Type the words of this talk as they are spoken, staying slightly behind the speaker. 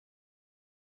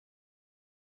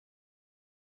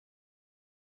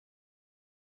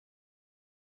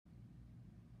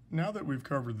Now that we've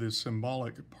covered the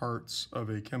symbolic parts of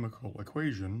a chemical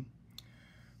equation,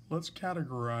 let's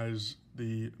categorize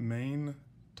the main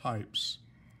types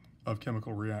of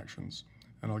chemical reactions,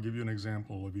 and I'll give you an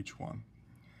example of each one.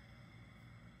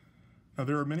 Now,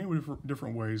 there are many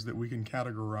different ways that we can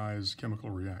categorize chemical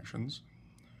reactions,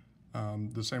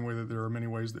 the same way that there are many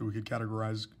ways that we could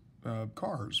categorize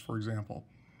cars, for example.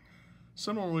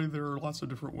 Similarly, there are lots of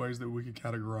different ways that we could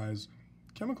categorize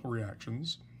chemical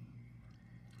reactions.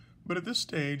 But at this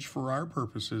stage, for our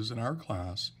purposes in our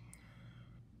class,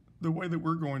 the way that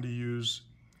we're going to use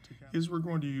is we're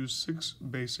going to use 6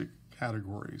 basic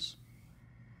categories.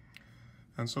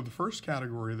 And so the first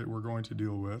category that we're going to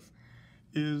deal with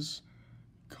is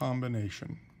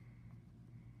combination.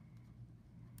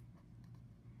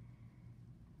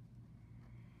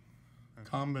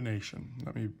 Combination.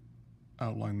 Let me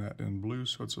outline that in blue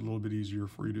so it's a little bit easier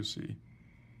for you to see.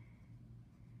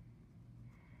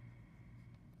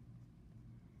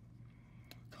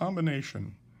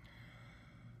 Combination.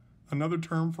 Another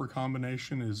term for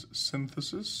combination is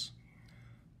synthesis,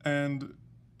 and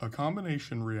a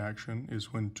combination reaction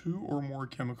is when 2 or more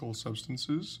chemical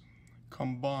substances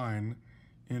combine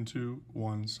into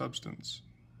one substance.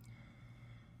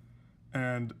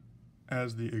 And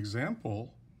as the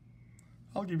example,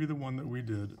 I'll give you the one that we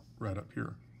did right up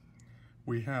here.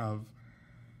 We have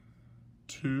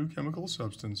 2 chemical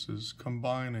substances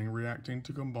reacting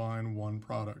to combine one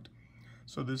product.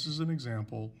 So this is an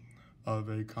example of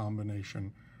a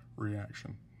combination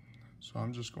reaction. So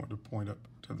I'm just going to point up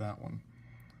to that one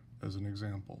as an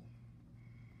example.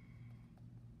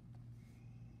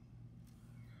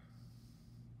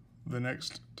 The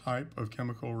next type of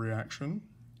chemical reaction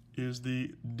is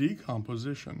the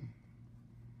decomposition.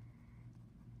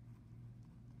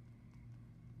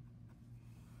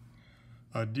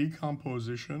 A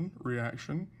decomposition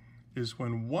reaction is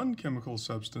when one chemical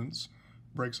substance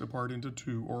breaks apart into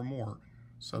 2 or more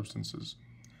substances.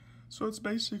 So it's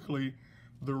basically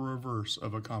the reverse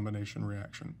of a combination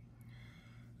reaction.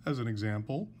 As an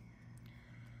example,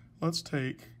 let's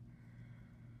take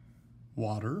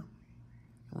water.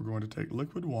 We're going to take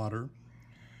liquid water,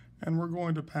 and we're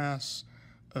going to pass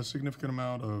a significant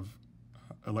amount of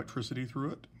electricity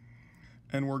through it,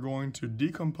 and we're going to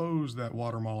decompose that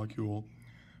water molecule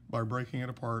by breaking it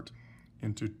apart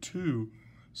into 2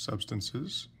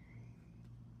 substances,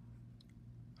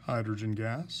 hydrogen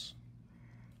gas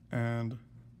and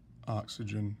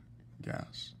oxygen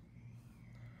gas.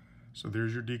 So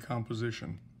there's your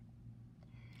decomposition.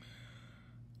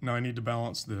 Now I need to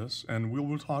balance this, and we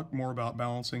will talk more about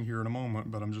balancing here in a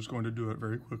moment, but I'm just going to do it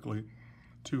very quickly.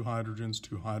 2 hydrogens,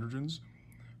 2 hydrogens,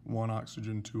 1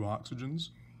 oxygen, 2 oxygens,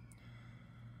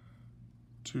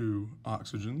 2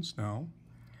 oxygens now,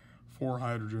 4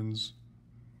 hydrogens,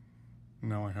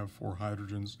 now I have 4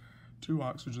 hydrogens, 2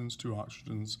 oxygens, 2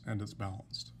 oxygens, and it's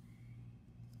balanced.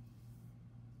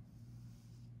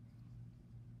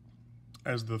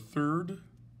 As the third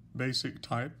basic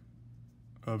type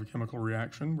of a chemical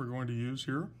reaction we're going to use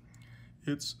here,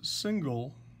 it's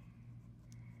single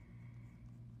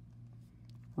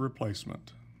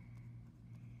replacement.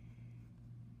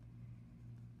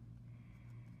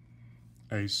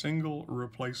 A single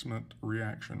replacement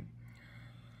reaction.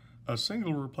 A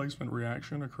single replacement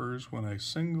reaction occurs when a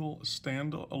single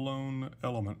standalone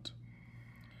element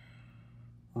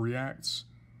reacts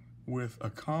with a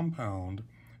compound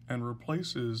and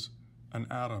replaces an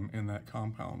atom in that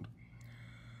compound.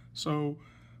 So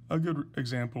a good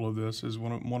example of this is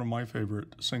one of my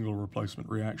favorite single replacement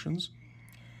reactions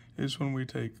is when we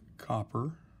take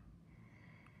copper,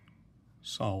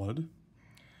 solid,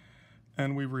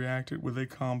 and we react it with a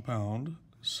compound,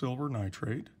 silver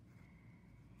nitrate,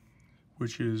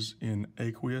 which is in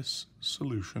aqueous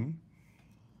solution,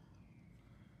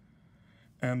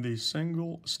 and the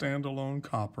single standalone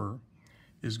copper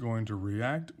is going to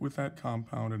react with that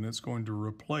compound, and it's going to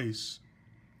replace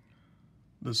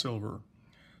the silver.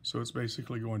 So it's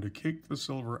basically going to kick the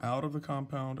silver out of the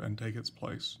compound and take its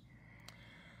place.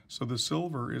 So the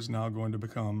silver is now going to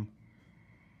become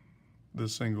the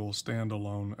single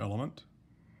standalone element,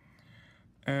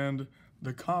 and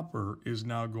the copper is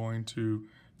now going to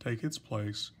take its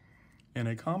place in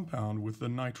a compound with the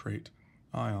nitrate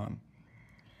ion.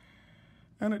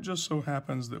 And it just so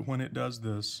happens that when it does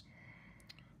this,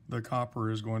 the copper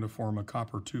is going to form a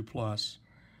copper 2+,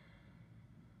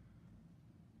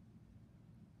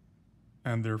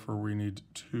 and therefore we need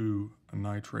 2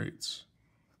 nitrates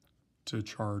to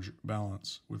charge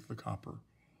balance with the copper.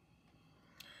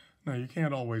 Now you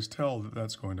can't always tell that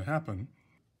that's going to happen,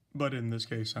 but in this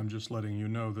case I'm just letting you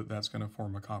know that that's going to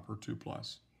form a copper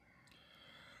 2+.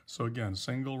 So again,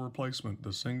 single replacement,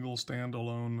 the single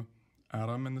standalone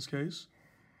atom in this case,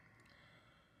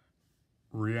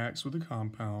 reacts with the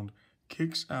compound,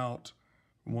 kicks out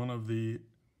one of the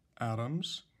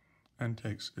atoms, and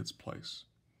takes its place.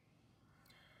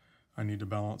 I need to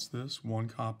balance this: one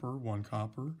copper,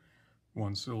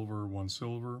 one silver,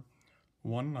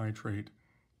 one nitrate,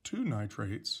 two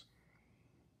nitrates.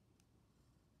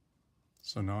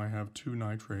 So now I have two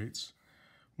nitrates,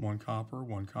 one copper,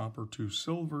 two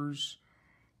silvers,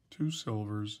 two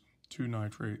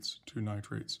nitrates,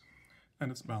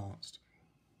 and it's balanced.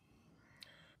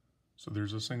 So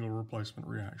there's a single replacement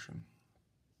reaction.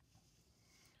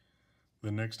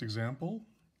 The next example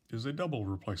is a double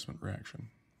replacement reaction.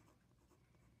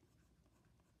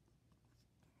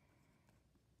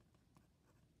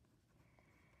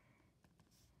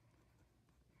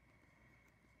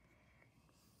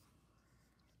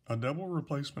 A double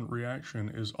replacement reaction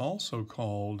is also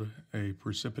called a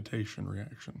precipitation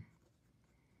reaction.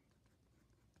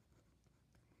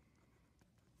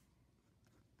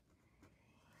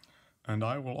 And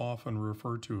I will often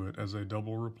refer to it as a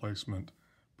double replacement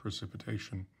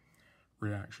precipitation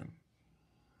reaction.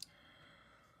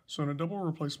 So in a double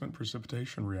replacement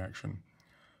precipitation reaction,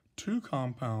 two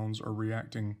compounds are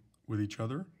reacting with each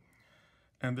other,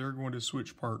 and they're going to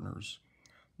switch partners.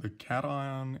 The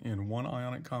cation in one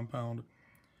ionic compound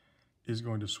is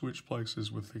going to switch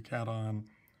places with the cation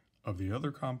of the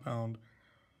other compound,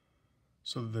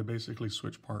 so that they basically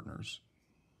switch partners.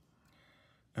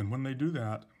 And when they do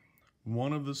that,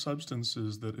 one of the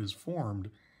substances that is formed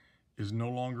is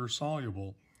no longer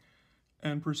soluble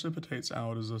and precipitates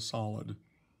out as a solid.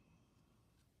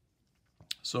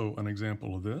 So an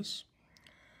example of this,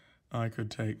 I could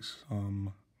take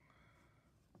some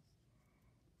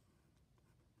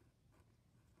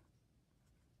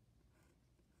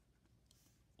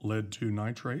lead-2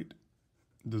 nitrate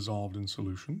dissolved in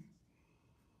solution,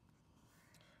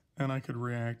 and I could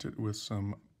react it with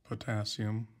some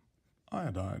potassium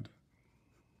iodide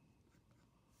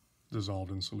dissolved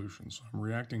in solution. So I'm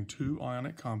reacting two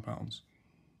ionic compounds.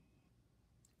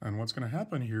 And what's going to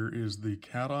happen here is the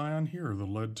cation here, the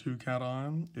lead-2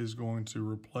 cation, is going to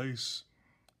replace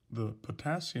the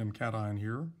potassium cation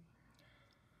here.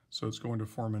 So it's going to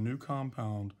form a new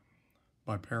compound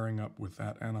by pairing up with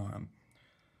that anion.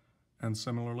 And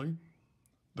similarly,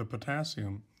 the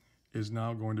potassium is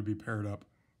now going to be paired up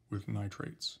with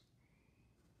nitrates.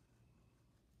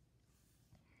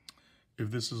 If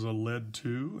this is a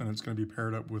lead-2 and it's going to be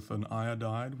paired up with an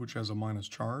iodide, which has a minus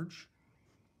charge,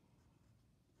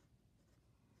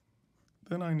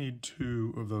 then I need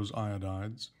two of those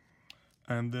iodides,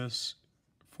 and this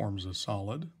forms a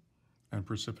solid and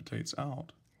precipitates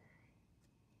out.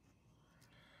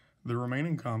 The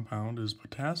remaining compound is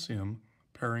potassium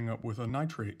pairing up with a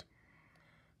nitrate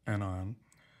anion.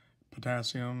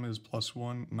 Potassium is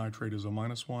 +1, nitrate is a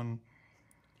 -1.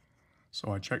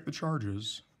 So I check the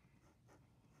charges.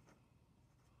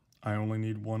 I only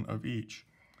need one of each.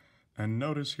 And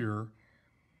notice here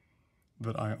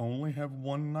that I only have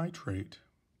one nitrate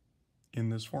in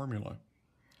this formula.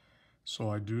 So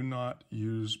I do not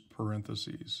use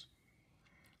parentheses.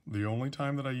 The only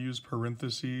time that I use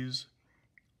parentheses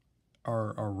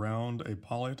are around a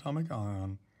polyatomic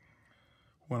ion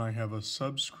when I have a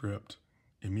subscript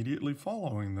immediately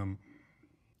following them,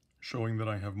 showing that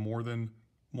I have more than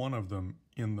one of them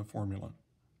in the formula.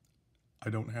 I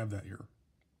don't have that here,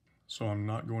 so I'm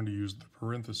not going to use the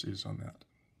parentheses on that.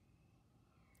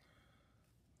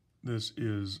 This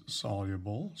is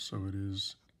soluble, so it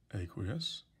is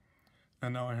aqueous.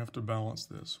 And now I have to balance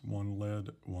this. One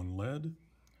lead,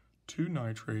 two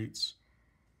nitrates,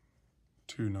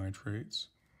 two nitrates,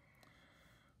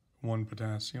 one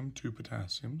potassium, two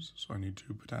potassiums, so I need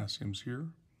two potassiums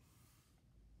here,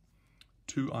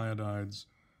 two iodides,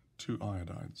 two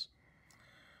iodides,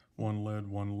 one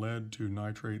lead, two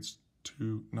nitrates,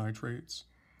 two nitrates,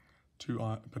 two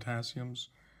potassiums,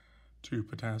 two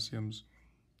potassiums,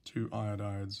 two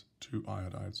iodides,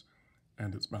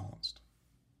 and it's balanced.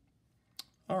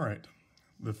 All right,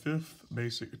 the fifth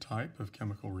basic type of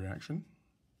chemical reaction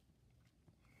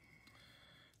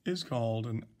is called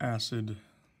an acid-base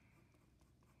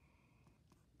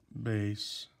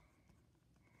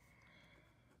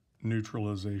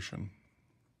neutralization.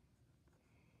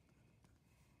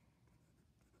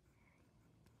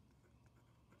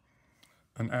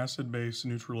 An acid-base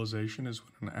neutralization is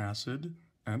when an acid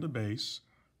and a base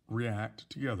react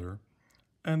together,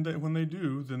 and that when they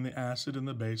do, then the acid and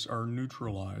the base are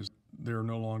neutralized. They're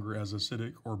no longer as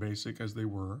acidic or basic as they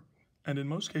were. And in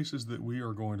most cases that we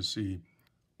are going to see,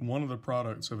 one of the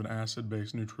products of an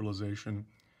acid-base neutralization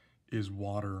is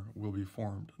water will be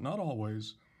formed. Not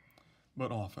always,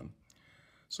 but often.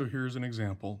 So here's an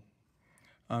example.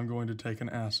 I'm going to take an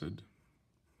acid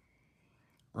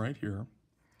right here.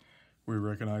 We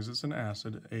recognize it's an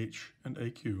acid, H and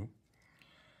AQ.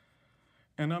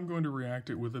 And I'm going to react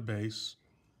it with a base.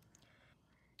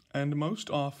 And most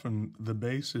often, the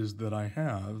bases that I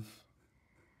have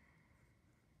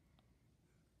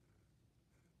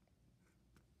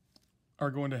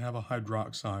are going to have a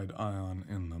hydroxide ion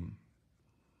in them.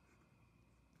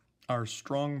 Our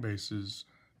strong bases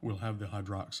will have the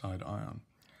hydroxide ion.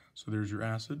 So there's your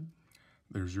acid,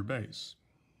 there's your base.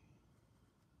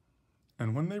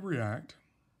 And when they react,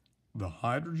 the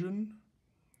hydrogen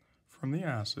from the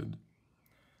acid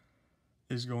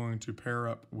is going to pair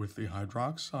up with the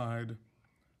hydroxide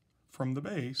from the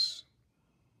base,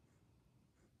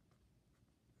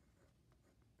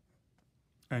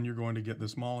 and you're going to get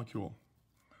this molecule.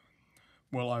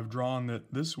 Well, I've drawn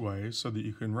it this way so that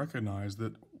you can recognize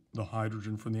that the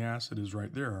hydrogen from the acid is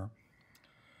right there.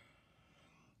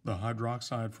 The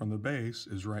hydroxide from the base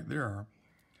is right there,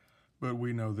 but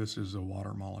we know this is a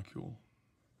water molecule.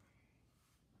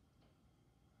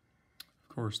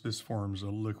 Of course, this forms a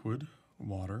liquid,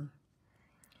 water.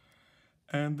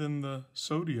 And then the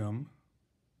sodium,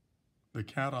 the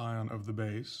cation of the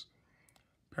base,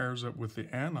 pairs up with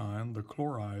the anion, the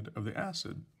chloride of the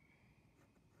acid.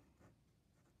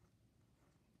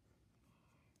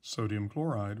 Sodium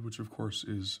chloride, which of course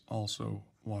is also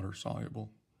water soluble.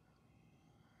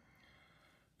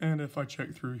 And if I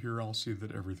check through here, I'll see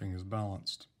that everything is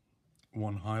balanced.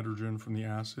 One hydrogen from the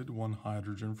acid, one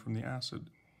hydrogen from the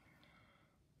acid.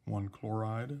 One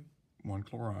chloride, one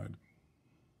chloride.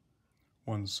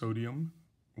 One sodium,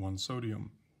 one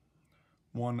sodium.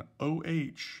 One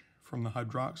OH from the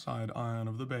hydroxide ion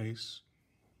of the base,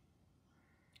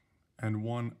 and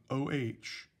one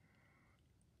OH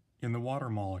in the water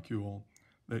molecule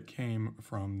that came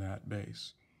from that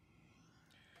base.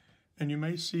 And you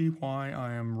may see why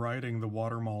I am writing the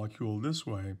water molecule this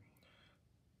way,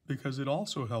 because it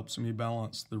also helps me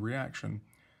balance the reaction,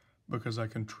 because I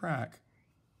can track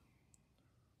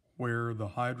where the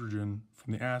hydrogen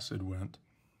from the acid went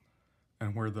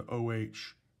and where the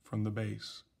OH from the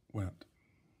base went.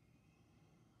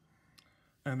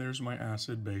 And there's my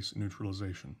acid-base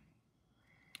neutralization.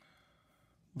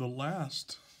 The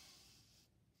last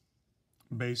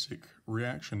basic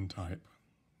reaction type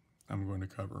I'm going to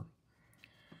cover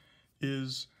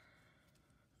is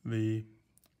the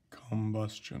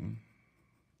combustion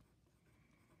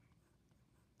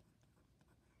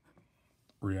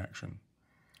reaction.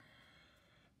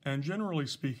 And generally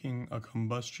speaking, a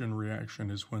combustion reaction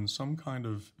is when some kind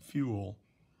of fuel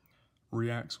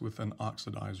reacts with an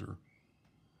oxidizer.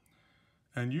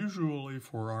 And usually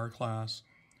for our class,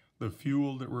 the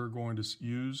fuel that we're going to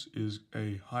use is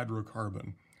a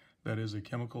hydrocarbon. That is a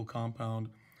chemical compound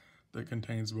that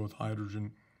contains both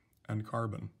hydrogen and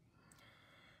carbon.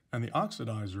 And the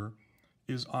oxidizer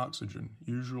is oxygen,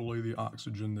 usually the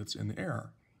oxygen that's in the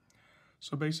air.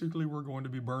 So basically we're going to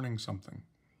be burning something,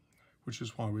 which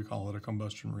is why we call it a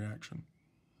combustion reaction.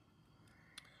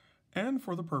 And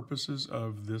for the purposes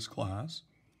of this class,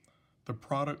 the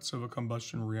products of a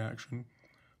combustion reaction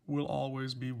will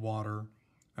always be water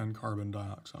and carbon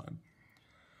dioxide.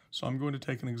 So I'm going to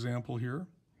take an example here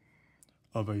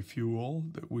of a fuel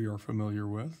that we are familiar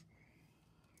with.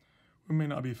 We may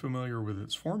not be familiar with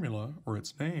its formula or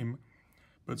its name,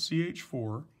 but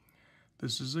CH4,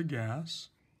 this is a gas.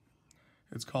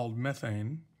 It's called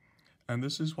methane, and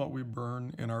this is what we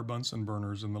burn in our Bunsen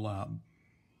burners in the lab.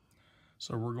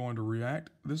 So we're going to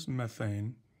react this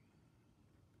methane,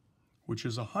 which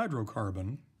is a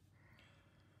hydrocarbon,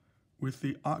 with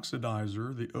the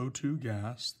oxidizer, the O2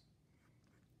 gas,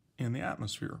 in the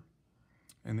atmosphere,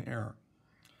 in the air.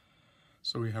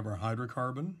 So we have our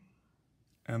hydrocarbon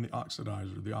and the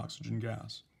oxidizer, the oxygen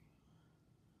gas.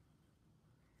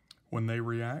 When they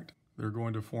react, they're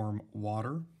going to form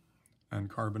water and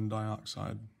carbon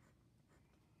dioxide.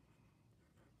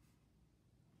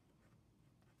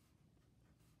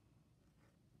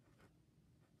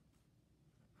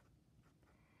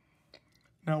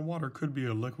 Now, water could be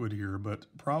a liquid here, but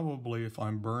probably if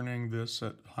I'm burning this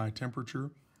at high temperature,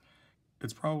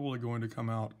 it's probably going to come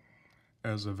out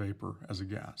as a vapor, as a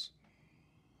gas.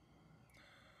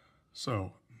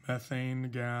 So, methane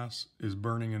gas is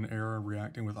burning in air and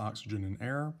reacting with oxygen in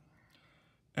air,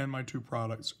 and my two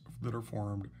products that are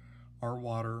formed are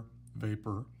water,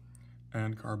 vapor,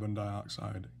 and carbon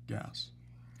dioxide gas.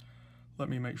 Let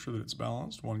me make sure that it's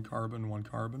balanced. One carbon,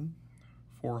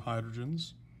 4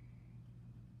 hydrogens,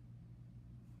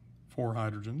 4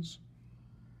 hydrogens,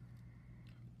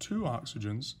 2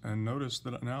 oxygens, and notice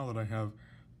that now that I have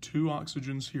 2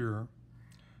 oxygens here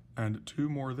and 2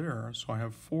 more there, so I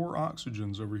have 4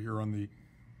 oxygens over here on the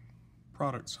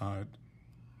product side.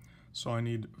 So I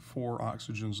need 4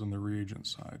 oxygens on the reagent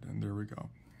side, and there we go.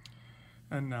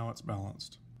 And now it's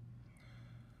balanced.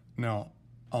 Now,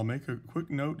 I'll make a quick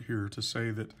note here to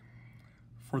say that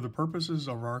for the purposes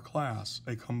of our class,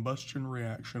 a combustion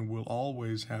reaction will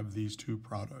always have these 2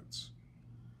 products,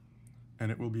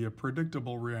 and it will be a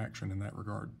predictable reaction in that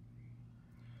regard.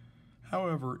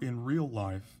 However, in real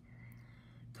life,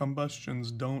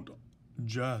 combustions don't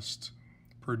just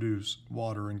produce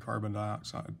water and carbon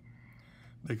dioxide.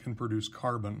 They can produce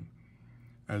carbon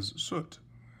as soot.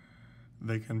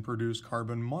 They can produce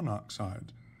carbon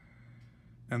monoxide.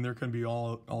 And there can be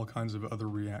all kinds of other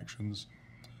reactions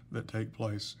that take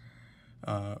place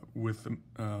with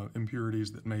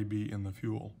impurities that may be in the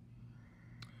fuel.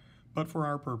 But for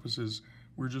our purposes,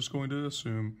 we're just going to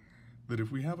assume that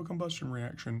if we have a combustion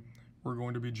reaction, we're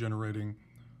going to be generating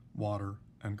water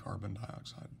and carbon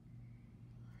dioxide.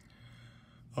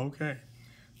 Okay,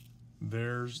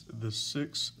 there's the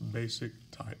 6 basic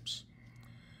types.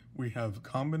 We have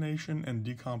combination and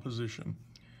decomposition,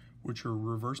 which are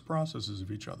reverse processes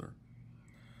of each other.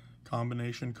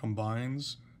 Combination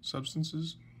combines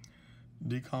substances,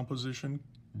 decomposition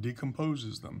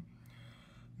decomposes them.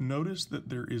 Notice that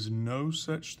there is no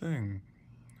such thing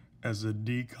as a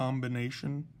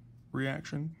decombination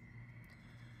reaction.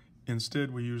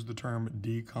 Instead, we use the term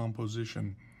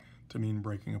decomposition to mean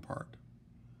breaking apart.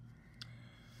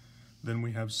 Then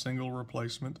we have single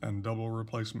replacement and double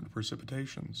replacement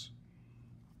precipitations.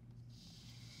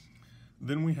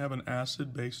 Then we have an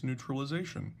acid-base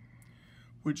neutralization,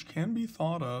 which can be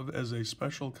thought of as a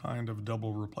special kind of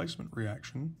double replacement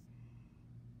reaction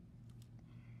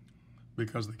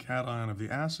because the cation of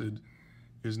the acid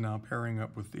is now pairing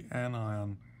up with the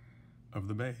anion of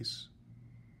the base.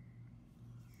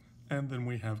 And then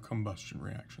we have combustion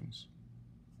reactions.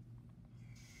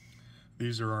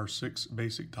 These are our 6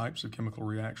 basic types of chemical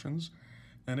reactions,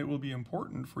 and it will be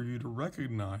important for you to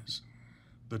recognize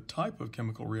the type of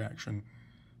chemical reaction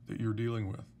that you're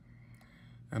dealing with.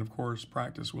 And of course,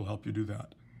 practice will help you do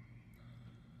that.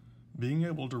 Being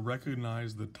able to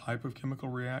recognize the type of chemical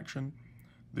reaction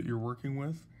that you're working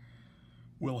with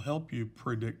will help you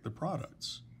predict the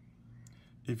products.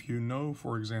 If you know,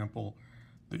 for example,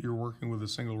 that you're working with a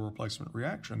single replacement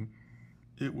reaction,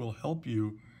 it will help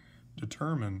you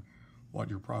determine what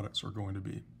your products are going to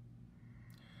be.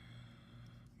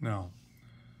 Now,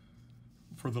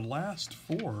 for the last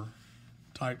 4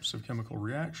 types of chemical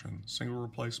reaction, single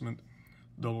replacement,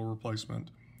 double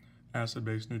replacement,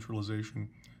 acid-base neutralization,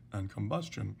 and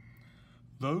combustion,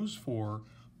 those 4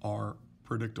 are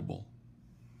predictable.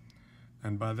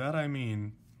 And by that I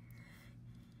mean,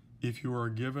 if you are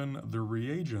given the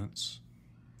reagents,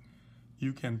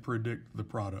 you can predict the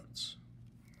products.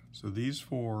 So these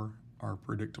 4 are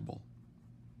predictable.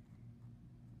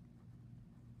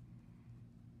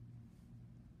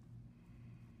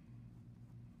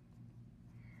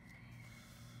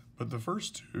 But the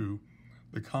first 2,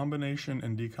 the combination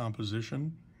and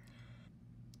decomposition,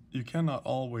 you cannot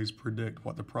always predict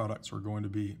what the products are going to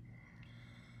be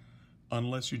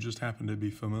unless you just happen to be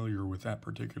familiar with that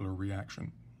particular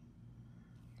reaction.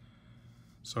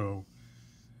 So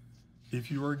if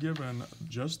you are given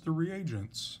just the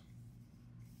reagents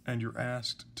and you're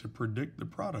asked to predict the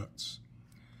products,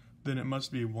 then it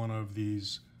must be one of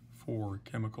these 4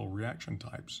 chemical reaction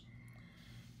types,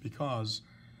 because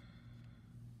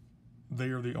they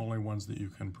are the only ones that you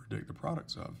can predict the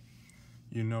products of.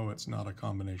 You know it's not a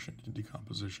combination and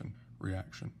decomposition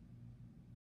reaction.